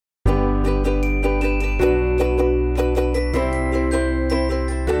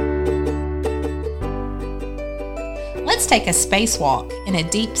take a spacewalk and a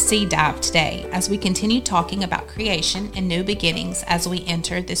deep sea dive today as we continue talking about creation and new beginnings as we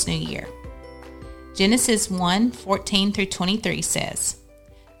enter this new year. Genesis 1:14-23 says,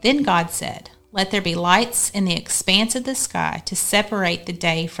 "Then God said, 'Let there be lights in the expanse of the sky to separate the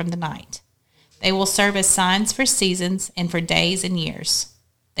day from the night. They will serve as signs for seasons and for days and years.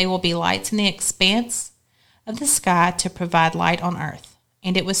 They will be lights in the expanse of the sky to provide light on earth.'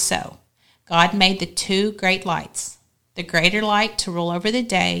 And it was so. God made the two great lights, the greater light to rule over the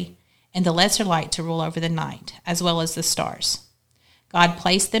day and the lesser light to rule over the night, as well as the stars. God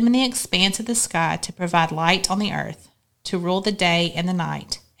placed them in the expanse of the sky to provide light on the earth, to rule the day and the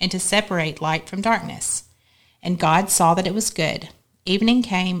night, and to separate light from darkness. And God saw that it was good. Evening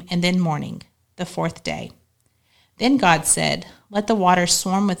came, and then morning, the fourth day. Then God said, 'Let the waters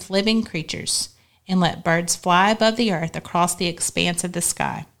swarm with living creatures, and let birds fly above the earth across the expanse of the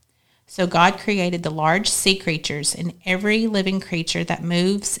sky.' So God created the large sea creatures and every living creature that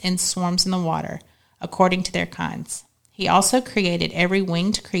moves and swarms in the water, according to their kinds. He also created every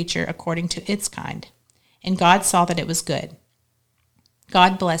winged creature according to its kind. And God saw that it was good.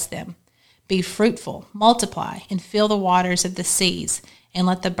 God blessed them. 'Be fruitful, multiply, and fill the waters of the seas, and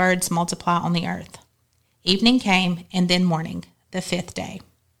let the birds multiply on the earth.' Evening came, and then morning, the fifth day."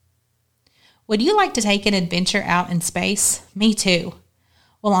 Would you like to take an adventure out in space? Me too.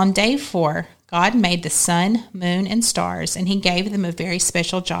 Well, on day 4, God made the sun, moon, and stars, and he gave them a very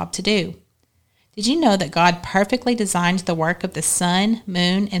special job to do. Did you know that God perfectly designed the work of the sun,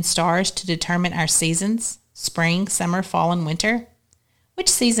 moon, and stars to determine our seasons, spring, summer, fall, and winter? Which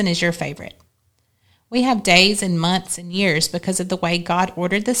season is your favorite? We have days and months and years because of the way God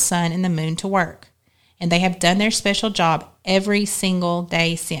ordered the sun and the moon to work, and they have done their special job every single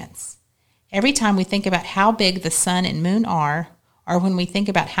day since. Every time we think about how big the sun and moon are, or when we think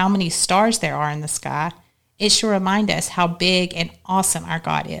about how many stars there are in the sky, it should remind us how big and awesome our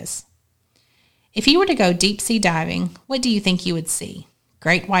God is. If you were to go deep sea diving, what do you think you would see?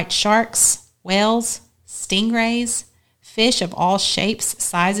 Great white sharks, whales, stingrays, fish of all shapes,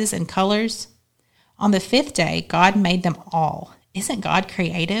 sizes, and colors? On the 5th day, God made them all. Isn't God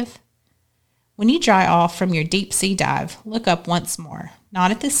creative? When you dry off from your deep sea dive, look up once more,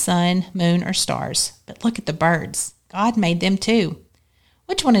 not at the sun, moon, or stars, but look at the birds. God made them too.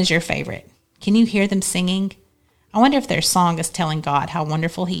 Which one is your favorite? Can you hear them singing? I wonder if their song is telling God how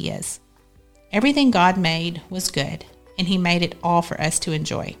wonderful he is. Everything God made was good, and he made it all for us to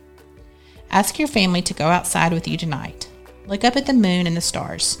enjoy. Ask your family to go outside with you tonight. Look up at the moon and the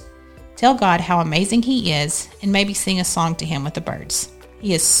stars. Tell God how amazing he is, and maybe sing a song to him with the birds.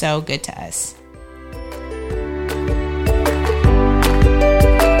 He is so good to us.